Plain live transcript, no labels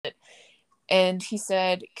and he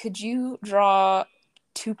said, "Could you draw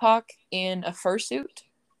Tupac in a fursuit?"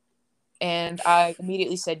 And I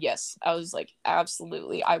immediately said yes. I was like,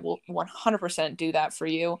 absolutely, I will 100% do that for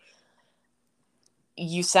you.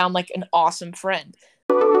 You sound like an awesome friend.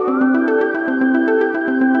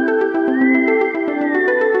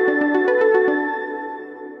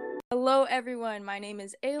 Hello everyone, my name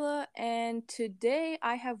is Ayla, and today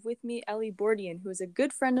I have with me Ellie Bordian, who is a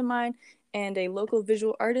good friend of mine and a local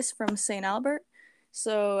visual artist from St. Albert.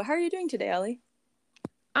 So how are you doing today, Ellie?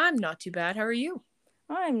 I'm not too bad. How are you?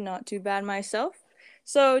 I'm not too bad myself.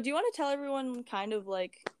 So do you want to tell everyone kind of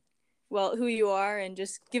who you are and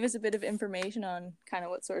just give us a bit of information on kind of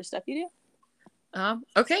what sort of stuff you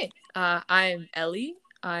Okay. I'm Ellie.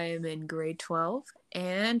 I'm in grade 12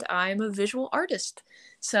 and I'm a visual artist.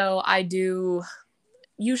 So I do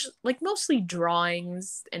usually mostly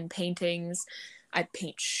drawings and paintings. I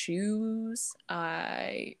paint shoes.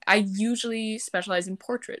 I usually specialize in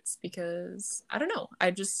portraits because I don't know.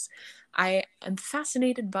 I am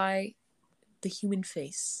fascinated by the human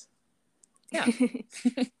face. Yeah.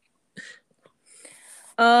 do?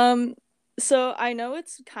 Um, so I know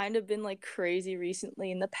it's kind of been like crazy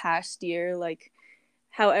recently in the past year, like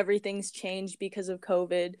how everything's changed because of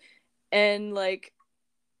COVID. And like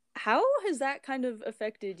how has that kind of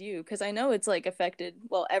affected you? Because I know it's like affected,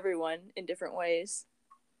 well, everyone in different ways.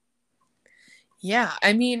 Yeah,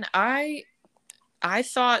 I mean, I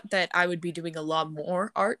thought that I would be doing a lot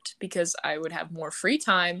more art because I would have more free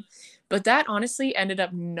time, but that honestly ended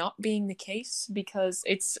up not being the case because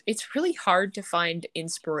it's really hard to find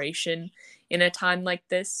inspiration in a time like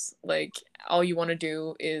this. Like all you want to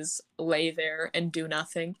do is lay there and do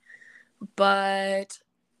nothing. But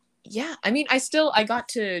yeah, I mean, I got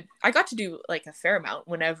to do like a fair amount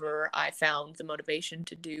whenever I found the motivation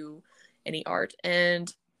to do any art,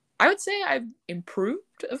 and I would say I've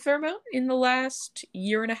improved a fair amount in the last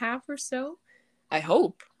year and a half or so. I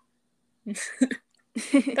hope.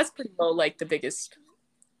 That's pretty low, like the biggest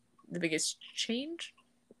change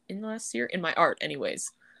in the last year in my art,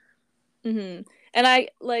 anyways. And I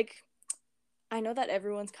know that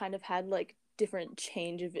everyone's kind of had like different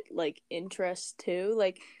change of like interest too.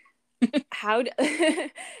 Like how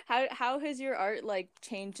how has your art like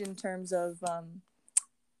changed in terms of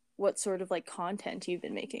what sort of like content you've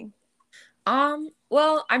been making?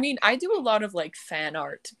 Well, I mean, I do a lot of like fan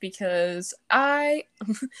art because that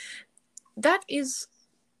is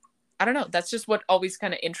I don't know. That's just what always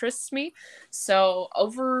kind of interests me. So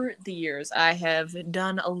over the years, I have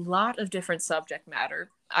done a lot of different subject matter.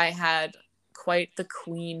 I had quite the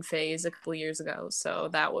Queen phase a couple years ago, so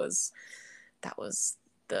that was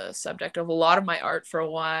the subject of a lot of my art for a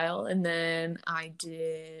while. And then I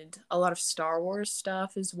did a lot of Star Wars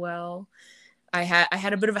stuff as well. I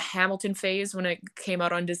had a bit of a Hamilton phase when it came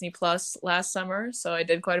out on Disney Plus last summer, so I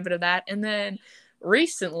did quite a bit of that. And then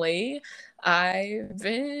recently, I've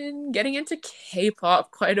been getting into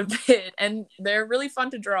K-pop quite a bit, and they're really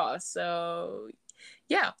fun to draw. So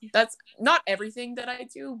yeah, that's not everything that I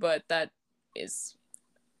do, but that is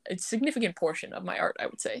a significant portion of my art, I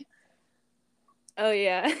would say. Oh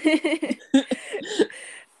yeah.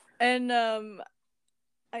 And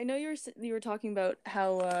I know you were talking about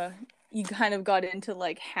how you kind of got into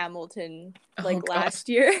like Hamilton Oh like God. last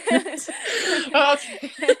year.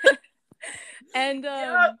 Okay. And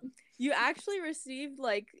Yeah. you actually received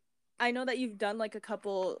like I know that you've done like a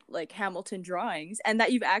couple like Hamilton drawings and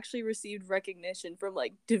that you've actually received recognition from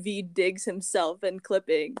like David Diggs himself and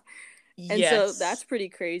clipping. And so that's Yes. pretty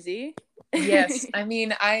crazy. Yes, I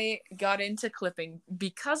mean, I got into clipping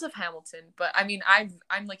because of Hamilton, but I mean,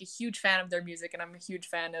 I'm like a huge fan of their music, and I'm a huge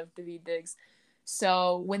fan of Daveed Diggs.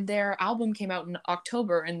 So when their album came out in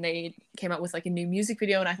October, and they came out with like a new music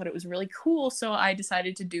video, and I thought it was really cool, so I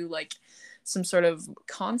decided to do like some sort of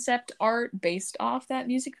concept art based off that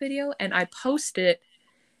music video, and I posted it,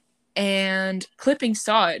 and clipping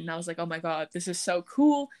saw it, and I was like, oh my god, this is so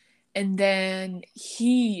cool. And then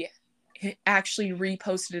he actually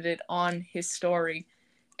reposted it on his story,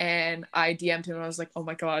 and I DM'd him and I was like, oh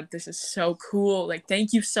my god, this is so cool, like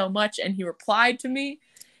thank you so much. And he replied to me,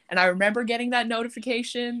 and I remember getting that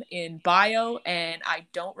notification in bio, and I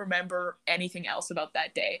don't remember anything else about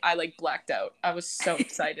that day. I like blacked out. I was so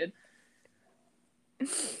excited.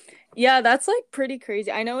 Yeah, that's like pretty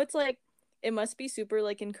crazy. I know it's like it must be super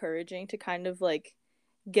like encouraging to kind of like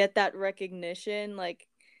get that recognition. Like,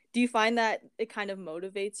 do you find that it kind of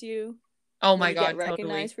motivates you Oh when my you get god, totally.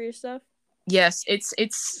 recognized for your stuff? Yes, it's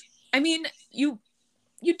I mean, you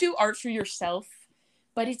do art for yourself,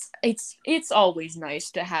 but it's always nice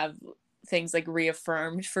to have things like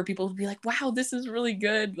reaffirmed for people to be like, wow, this is really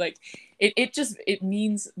good. Like it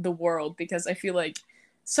means the world, because I feel like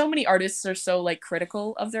so many artists are so like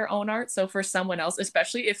critical of their own art. So for someone else,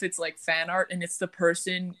 especially if it's like fan art and it's the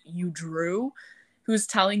person you drew who's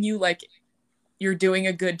telling you like you're doing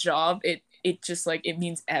a good job, it just like it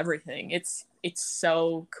means everything. It's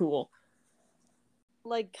so cool.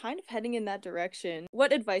 Like, kind of heading in that direction,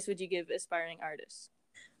 what advice would you give aspiring artists?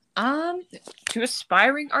 To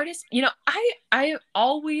aspiring artists, you know, I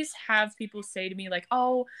always have people say to me like,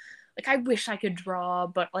 oh, like I wish I could draw,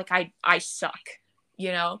 but like I suck,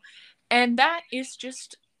 you know, and that is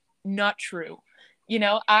just not true. You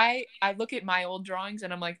know, I look at my old drawings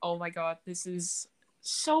and I'm like, oh my god, this is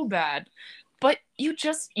so bad. But you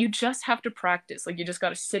just have to practice. Like you just got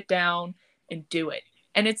to sit down and do it.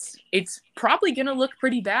 And it's probably gonna look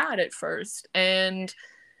pretty bad at first, and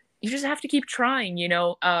you just have to keep trying, you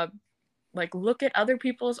know. Like look at other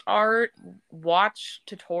people's art, watch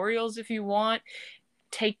tutorials if you want,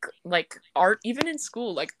 take like art even in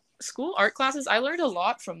school, like school art classes. I learned a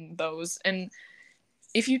lot from those, and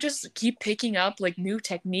if you just keep picking up like new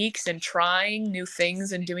techniques and trying new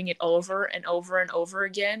things and doing it over and over and over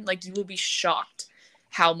again, like you will be shocked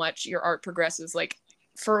how much your art progresses. Like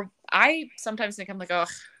for I sometimes think I'm like, oh,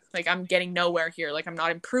 like I'm getting nowhere here, like I'm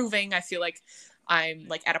not improving, I feel like I'm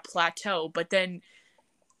like at a plateau. But then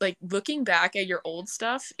like looking back at your old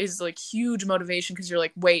stuff is like huge motivation, because you're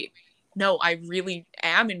like, wait, no, I really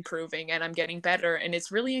am improving and I'm getting better, and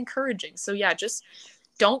it's really encouraging. So yeah, just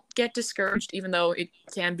don't get discouraged, even though it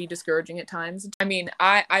can be discouraging at times. I mean,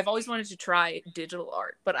 I've always wanted to try digital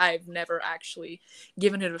art, but I've never actually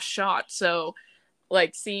given it a shot. So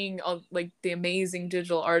like seeing like the amazing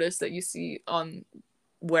digital artists that you see on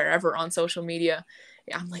wherever on social media,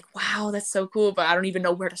 yeah, I'm like, wow, that's so cool, but I don't even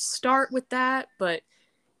know where to start with that. But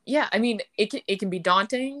yeah, I mean, it can be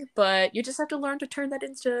daunting, but you just have to learn to turn that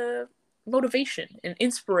into motivation and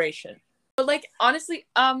inspiration. But like honestly,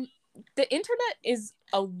 the internet is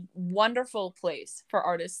a wonderful place for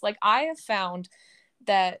artists. Like I have found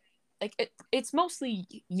that like it's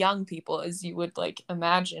mostly young people, as you would like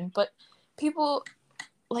imagine, but people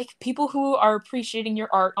people who are appreciating your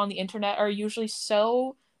art on the internet are usually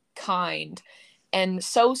so kind and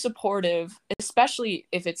so supportive, especially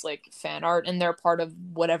if it's like fan art and they're part of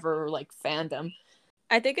whatever like fandom.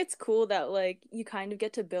 I think it's cool that like you kind of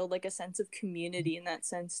get to build like a sense of community in that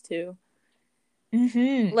sense too.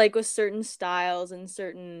 Mm-hmm. Like with certain styles and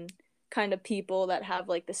certain kind of people that have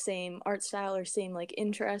like the same art style or same like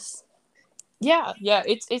interests. Yeah,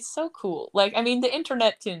 it's so cool. Like I mean, the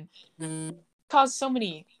internet can cause so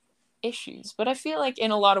many issues, but I feel like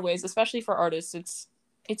in a lot of ways, especially for artists,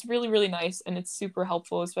 it's really really nice, and it's super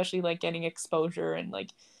helpful, especially like getting exposure and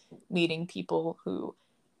like meeting people who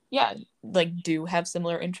yeah, like do have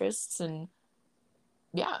similar interests, and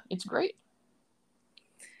yeah, it's great.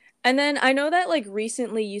 And then I know that like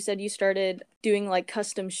recently you said you started doing like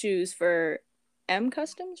custom shoes for M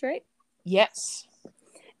Customs, right? Yes.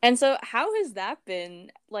 And so how has that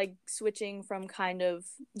been, like switching from kind of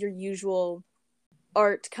your usual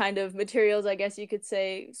art kind of materials, I guess you could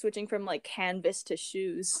say, switching from like canvas to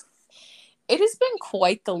shoes? It has been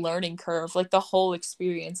quite the learning curve, like the whole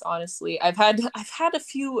experience, honestly. I've had a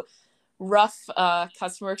few rough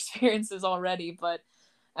customer experiences already, but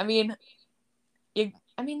I mean,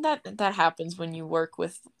 I mean that happens when you work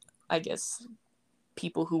with, I guess,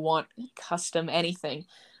 people who want custom anything.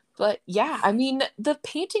 But yeah, I mean, the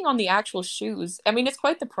painting on the actual shoes, I mean, it's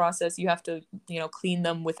quite the process. You have to, you know, clean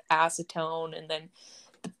them with acetone, and then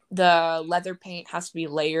the leather paint has to be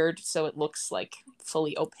layered so it looks like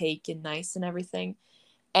fully opaque and nice and everything.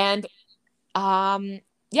 And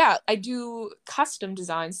yeah, I do custom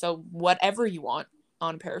design, so whatever you want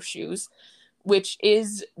on a pair of shoes, which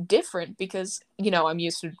is different because, you know, I'm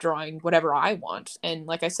used to drawing whatever I want. And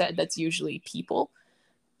like I said, that's usually people.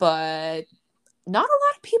 But not a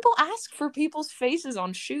lot of people ask for people's faces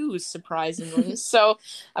on shoes, surprisingly. So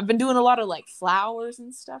I've been doing a lot of like flowers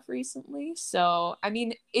and stuff recently. So I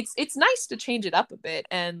mean, it's nice to change it up a bit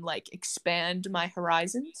and like expand my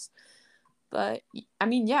horizons. But I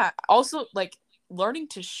mean, yeah, also like learning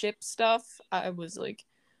to ship stuff, I was like,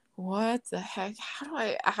 what the heck?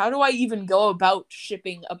 How do I even go about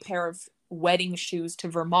shipping a pair of wedding shoes to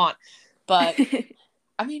Vermont? But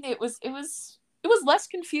I mean, it was less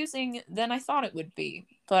confusing than I thought it would be.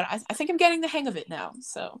 But I think I'm getting the hang of it now.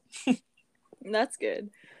 So That's good.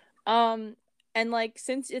 Um, and like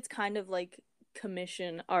since it's kind of like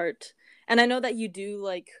commission art, and I know that you do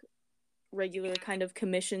like regular kind of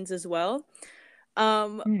commissions as well.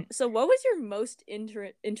 So what was your most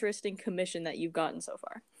interesting commission that you've gotten so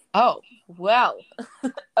far? oh well,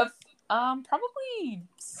 a, Probably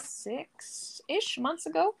 6-ish months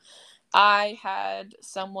ago, I had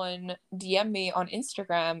someone DM me on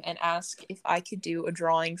Instagram and ask if I could do a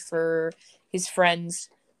drawing for his friend's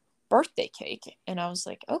birthday cake. And I was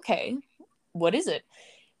like, okay, what is it?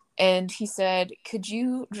 And he said, could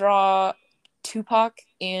you draw Tupac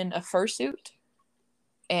in a fursuit?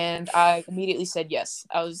 And I immediately said yes.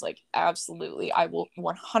 I was like, absolutely, I will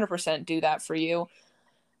 100% do that for you.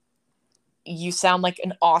 You sound like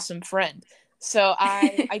an awesome friend. So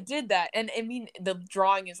I did that. And I mean, the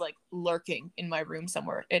drawing is like lurking in my room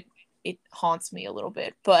somewhere. It haunts me a little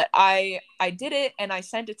bit. But I did it and I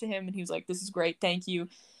sent it to him and he was like, this is great, thank you.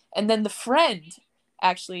 And then the friend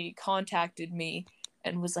actually contacted me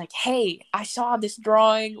and was like, hey, I saw this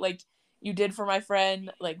drawing like you did for my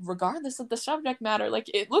friend, like regardless of the subject matter, like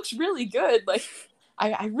it looks really good. Like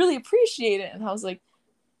I really appreciate it. And I was like,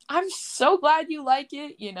 I'm so glad you like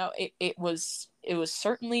it. You know, it was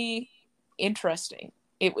certainly interesting.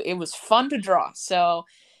 It was fun to draw. So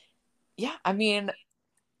yeah, I mean,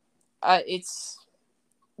 it's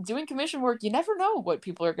doing commission work. You never know what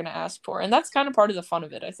people are going to ask for, and that's kind of part of the fun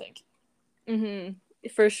of it, I think.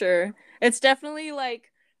 For sure. It's definitely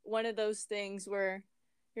like one of those things where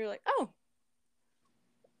you're like, oh,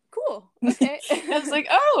 cool, okay. It's like,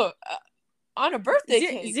 oh, on a birthday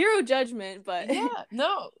cake. Zero judgment, but yeah,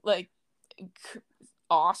 no, like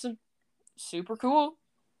awesome, super cool.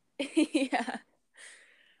 Yeah.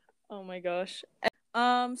 Oh my gosh.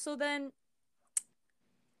 So then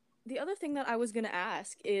the other thing that I was gonna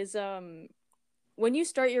ask is when you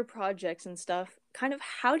start your projects and stuff, kind of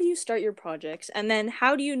how do you start your projects, and then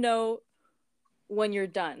how do you know when you're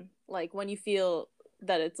done, like when you feel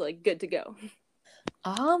that it's like good to go?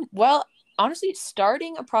 Well, honestly,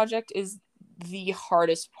 starting a project is the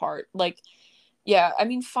hardest part. Like, yeah, I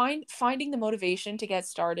mean, finding the motivation to get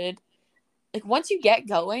started. Like once you get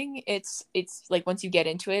going, it's like once you get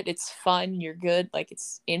into it, it's fun, you're good, like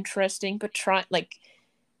it's interesting, but try like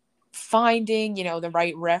finding, you know, the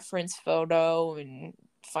right reference photo and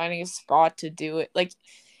finding a spot to do it. Like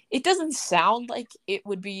it doesn't sound like it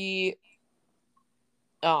would be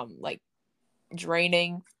like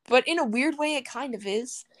draining, but in a weird way it kind of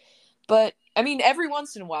is. But I mean, every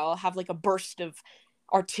once in a while I'll have like a burst of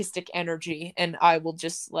artistic energy and I will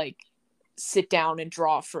just like sit down and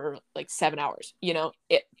draw for like 7 hours, you know.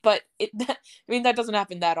 I mean, that doesn't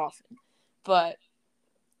happen that often. But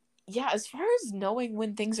yeah, as far as knowing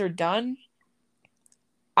when things are done,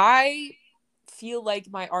 I feel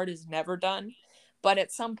like my art is never done, but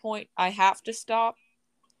at some point I have to stop.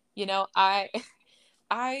 You know, I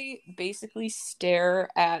basically stare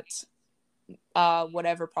at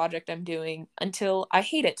whatever project I'm doing until I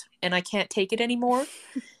hate it and I can't take it anymore.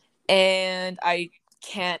 And I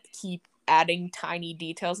can't keep adding tiny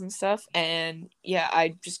details and stuff. And yeah,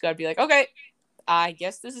 I just gotta be like, okay, I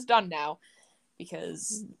guess this is done now,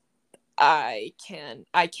 because I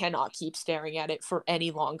cannot keep staring at it for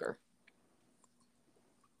any longer.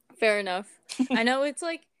 Fair enough. I know it's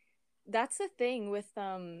like that's the thing with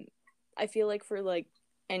I feel like for like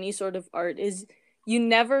any sort of art is you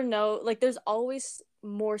never know, like there's always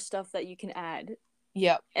more stuff that you can add.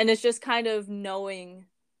 Yeah. And it's just kind of knowing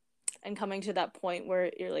and coming to that point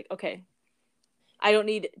where you're like, okay, I don't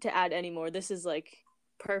need to add anymore. This is like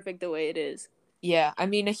perfect the way it is. Yeah, I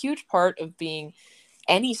mean, a huge part of being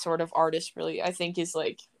any sort of artist, really, I think, is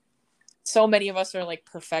like so many of us are like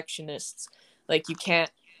perfectionists. Like you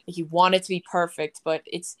can't, like, you want it to be perfect, but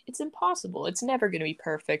it's impossible. It's never going to be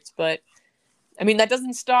perfect. But I mean, that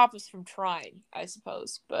doesn't stop us from trying, I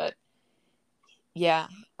suppose. But yeah,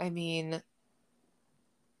 I mean,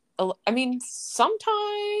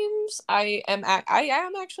 sometimes I am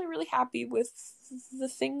actually really happy with the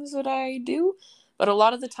things that I do, but a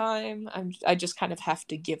lot of the time I just kind of have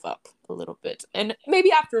to give up a little bit. And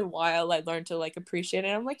maybe after a while I learn to like appreciate it.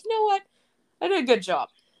 I'm like, you know what? I did a good job.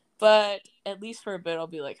 But at least for a bit I'll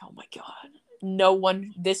be like, "Oh my god.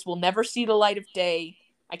 This will never see the light of day.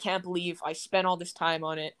 I can't believe I spent all this time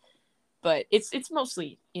on it." But it's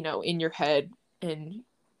mostly, you know, in your head, and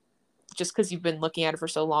just because you've been looking at it for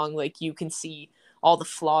so long, like you can see all the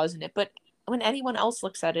flaws in it. But when anyone else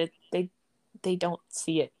looks at it, they don't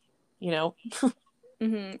see it, you know.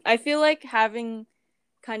 I feel like having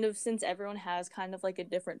kind of, since everyone has kind of like a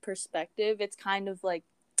different perspective, it's kind of like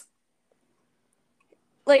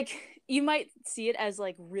you might see it as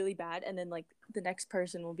like really bad, and then like the next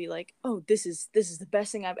person will be like, oh, this is the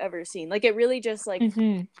best thing I've ever seen. Like it really just like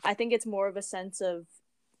I think it's more of a sense of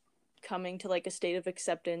coming to like a state of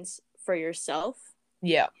acceptance for yourself.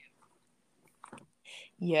 Yeah.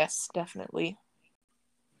 Yes, definitely.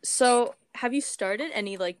 So have you started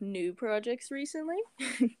any like new projects recently?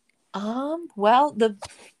 Well, the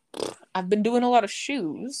I've been doing a lot of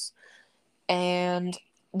shoes, and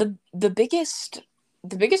the biggest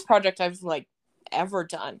project I've like ever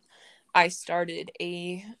done, I started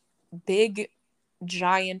a big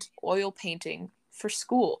giant oil painting for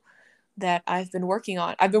school that I've been working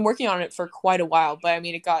on. I've been working on it for quite a while, but I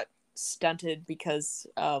mean it got stunted because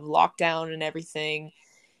of lockdown and everything.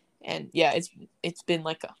 And yeah, it's been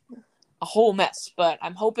like a whole mess, but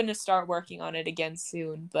I'm hoping to start working on it again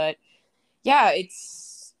soon. But yeah,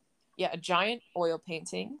 it's a giant oil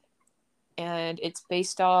painting, and it's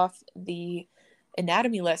based off the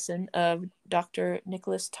anatomy lesson of Dr.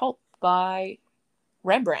 Nicholas Tulp by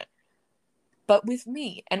Rembrandt, but with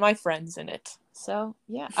me and my friends in it. So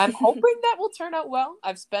yeah, I'm hoping that will turn out well.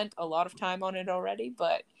 I've spent a lot of time on it already,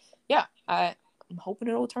 but yeah, I'm hoping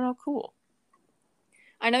it will turn out cool.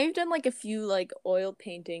 I know you've done like a few like oil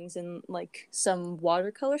paintings and like some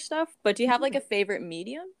watercolor stuff, but do you have like a favorite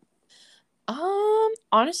medium?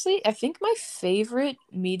 Honestly, I think my favorite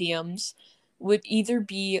mediums would either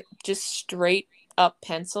be just straight up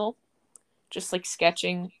pencil, just like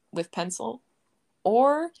sketching with pencil,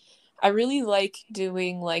 or I really like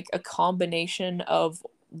doing like a combination of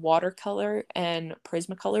watercolor and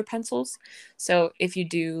Prismacolor pencils. So if you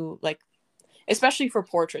do like, especially for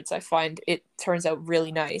portraits, I find it turns out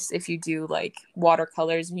really nice if you do like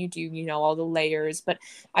watercolors and you do, all the layers. But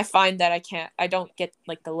I find that I don't get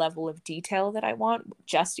like the level of detail that I want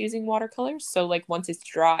just using watercolors. So like once it's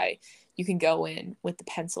dry, you can go in with the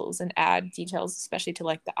pencils and add details, especially to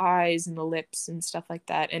like the eyes and the lips and stuff like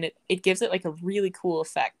that. And it gives it like a really cool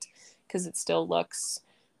effect because it still looks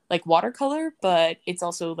like watercolor, but it's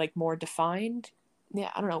also like more defined. Yeah,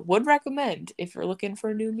 I don't know. Would recommend if you're looking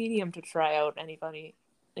for a new medium to try out, anybody.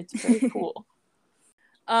 It's very cool.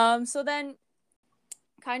 So then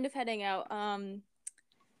kind of heading out,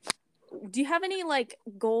 do you have any like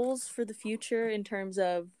goals for the future in terms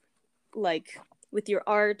of like with your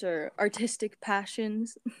art or artistic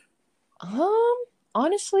passions?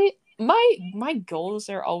 Honestly, my goals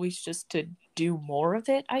are always just to do more of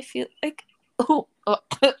it. I feel like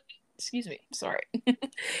excuse me, sorry.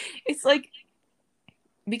 It's like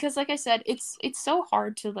because like I said, it's so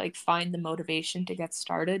hard to like find the motivation to get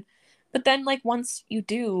started. But then like once you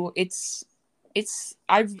do,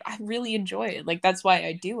 I really enjoy it. Like that's why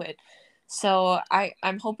I do it. So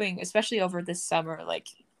I'm hoping, especially over this summer, like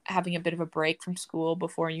having a bit of a break from school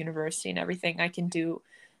before university and everything, I can do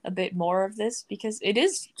a bit more of this because it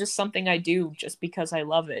is just something I do just because I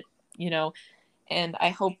love it, you know. And I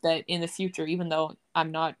hope that in the future, even though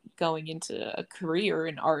I'm not going into a career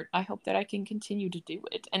in art, I hope that I can continue to do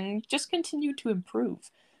it and just continue to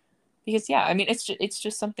improve. Because yeah, I mean it's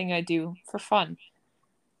just something I do for fun.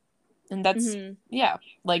 And that's Mm-hmm. yeah,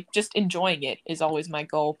 like just enjoying it is always my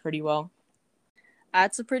goal pretty well.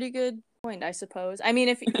 That's a pretty good point, I suppose. I mean,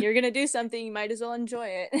 if you're gonna do something, you might as well enjoy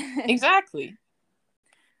it. Exactly.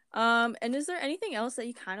 And is there anything else that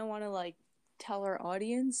you kind of want to like tell our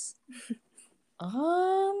audience?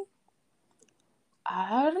 Um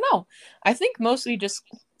I don't know. I think mostly just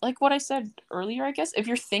like what I said earlier, I guess. If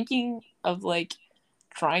you're thinking of like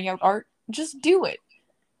trying out art, just do it.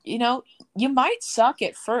 You know, you might suck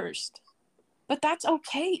at first, but that's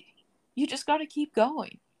okay. You just got to keep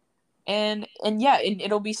going. And yeah,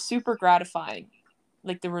 it'll be super gratifying.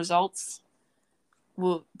 Like the results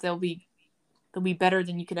will they'll be better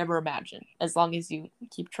than you could ever imagine as long as you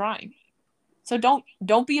keep trying. So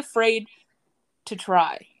don't be afraid to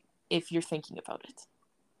try if you're thinking about it.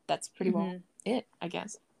 That's pretty well it, I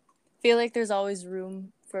guess. Feel like there's always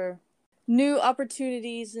room for new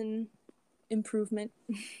opportunities and improvement.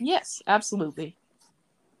 Yes, absolutely.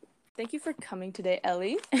 Thank you for coming today,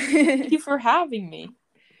 Ellie. Thank you for having me.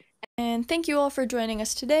 And thank you all for joining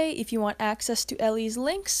us today. If you want access to Ellie's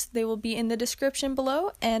links, they will be in the description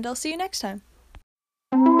below, and I'll see you next time.